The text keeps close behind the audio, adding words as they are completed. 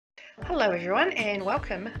Hello everyone and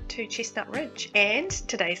welcome to Chestnut Ridge and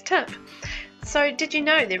today's tip. So did you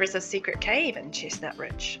know there is a secret cave in Chestnut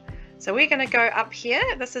Ridge? So we're going to go up here.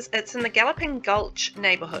 It's in the Galloping Gulch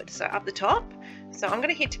neighborhood, so up the top. So I'm going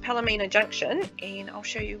to head to Palomino Junction and I'll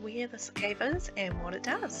show you where this cave is and what it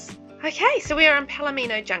does. Okay, so we are in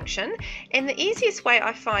Palomino Junction, and the easiest way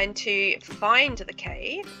I find to find the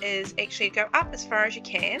cave is actually go up as far as you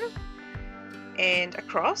can and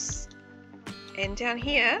across, and down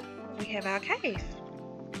here we have our cave.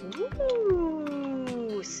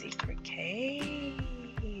 Ooh, secret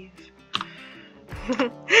cave.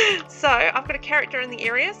 So I've got a character in the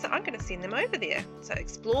area, so I'm going to send them over there. So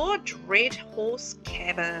explore Dread Horse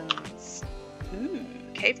Caverns. Ooh,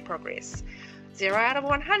 cave progress. 0 out of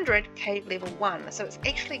 100, cave level 1. So it's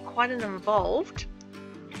actually quite an involved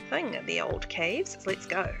thing at the old caves. So let's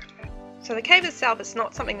go. So the cave itself is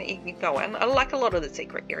not something that you can go in, like a lot of the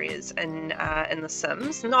secret areas in The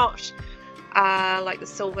Sims. Not like the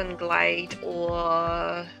Sylvan Glade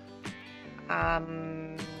or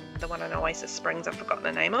the one in Oasis Springs I've forgotten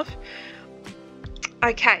the name of.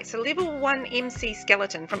 Okay, so level 1 MC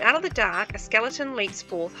skeleton. From out of the dark, a skeleton leaps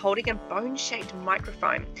forth holding a bone-shaped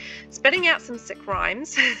microphone. Spitting out some sick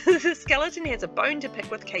rhymes, the skeleton has a bone to pick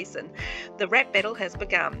with Kaysen. The rap battle has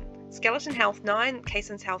begun. Skeleton health 9,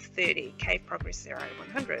 Kaysen's health 30, cave progress 0 out of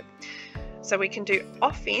 100. So we can do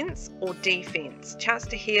offense or defense, chance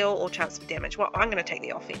to heal or chance for damage. Well, I'm going to take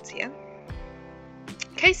the offense here.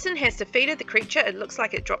 Kaysen has defeated the creature. It looks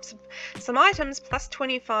like it drops some items, plus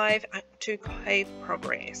 25 to cave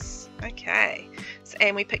progress. Okay, so,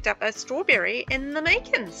 and we picked up a strawberry in the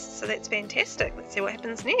Makins, so that's fantastic. Let's see what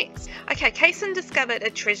happens next. Okay, Kaysen discovered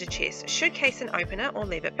a treasure chest. Should Kaysen open it or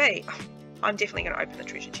leave it be? Oh, I'm definitely going to open the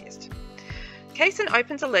treasure chest. Kaysen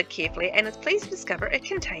opens the lid carefully and is pleased to discover it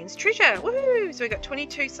contains treasure. Woohoo! So we got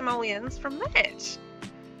 22 simoleons from that.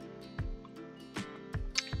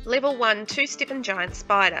 Level 1 2-stepping giant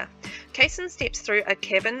spider. Kaysen steps through a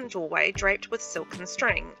cavern doorway draped with silken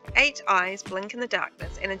string. 8 eyes blink in the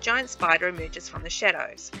darkness and a giant spider emerges from the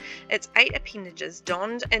shadows. Its 8 appendages,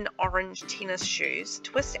 donned in orange tennis shoes,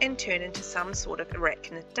 twist and turn into some sort of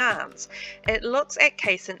arachnid dance. It looks at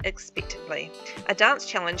Kaysen expectantly. A dance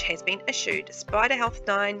challenge has been issued. Spider health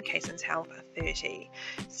 9, Kaysen's health 30.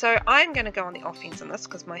 So I'm going to go on the offense on this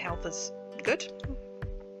because my health is good.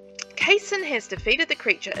 Kaysen has defeated the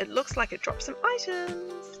creature. It looks like it dropped some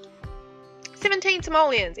items. 17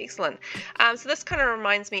 simoleons, excellent. So this kind of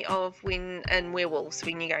reminds me of when in Werewolves,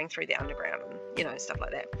 when you're going through the underground and, you know, stuff like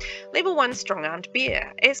that. Level 1 strong-armed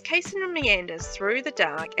bear. As Kaysen meanders through the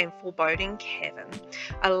dark and foreboding cavern,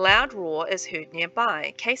 a loud roar is heard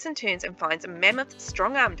nearby. Kaysen turns and finds a mammoth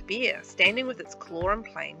strong-armed bear standing with its claw in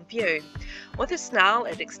plain view. With a snarl,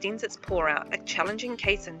 it extends its paw out, challenging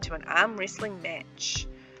Kaysen to an arm wrestling match.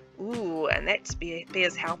 Ooh, and that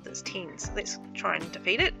bear's health is 10, so let's try and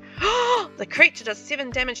defeat it. The creature does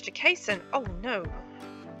 7 damage to Kaysen. Oh no.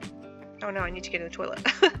 Oh no, I need to go to the toilet.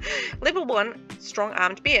 Level 1,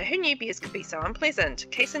 strong-armed bear. Who knew bears could be so unpleasant?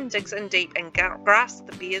 Kaysen digs in deep and grasps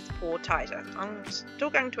the bear's paw tighter. I'm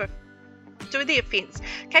still going to do the offense.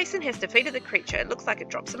 Kaysen has defeated the creature. It looks like it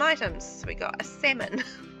dropped some items. So we got a salmon.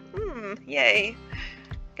 Yay.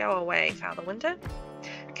 Go away, Father Winter.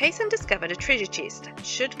 Kaysen discovered a treasure chest.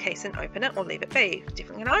 Should Kaysen open it or leave it be?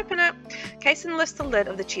 Definitely going to open it. Kaysen lifts the lid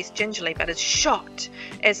of the chest gingerly but is shocked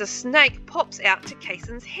as a snake pops out to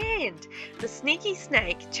Kaysen's hand. The sneaky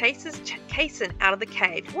snake chases Kaysen out of the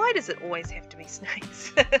cave. Why does it always have to be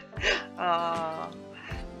snakes? Oh,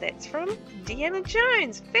 that's from Deanna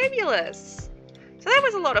Jones. Fabulous. So that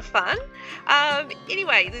was a lot of fun.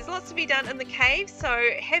 Anyway, there's lots to be done in the cave, so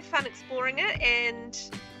have fun exploring it, and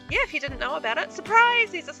yeah, if you didn't know about it,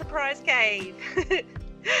 surprise! There's a surprise cave.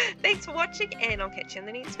 Thanks for watching, and I'll catch you in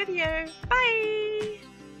the next video. Bye!